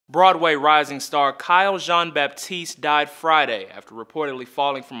Broadway rising star Kyle Jean-Baptiste died Friday after reportedly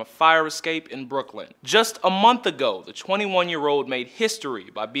falling from a fire escape in Brooklyn. Just a month ago, the 21-year-old made history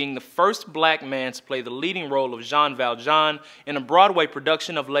by being the first black man to play the leading role of Jean Valjean in a Broadway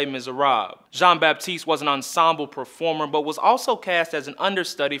production of Les Miserables. Jean-Baptiste was an ensemble performer but was also cast as an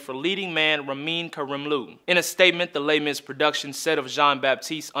understudy for leading man Ramin Karimloo. In a statement, the Les Mis production said of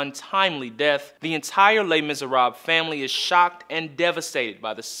Jean-Baptiste's untimely death, "The entire Les Miserables family is shocked and devastated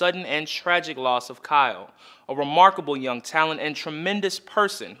by the sudden and tragic loss of Kyle, a remarkable young talent and tremendous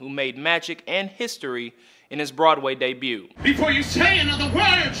person who made magic and history in his Broadway debut." Before you say another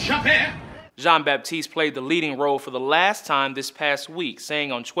word, Javert! Jean-Baptiste played the leading role for the last time this past week,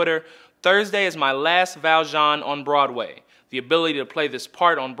 saying on Twitter, "Thursday is my last Valjean on Broadway. The ability to play this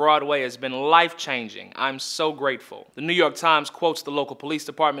part on Broadway has been life-changing. I'm so grateful." The New York Times quotes the local police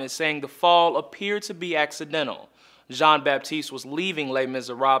department as saying the fall appeared to be accidental. Jean-Baptiste was leaving Les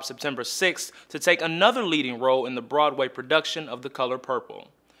Miserables September 6th to take another leading role in the Broadway production of The Color Purple.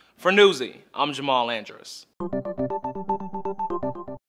 For Newsy, I'm Jamal Andrus.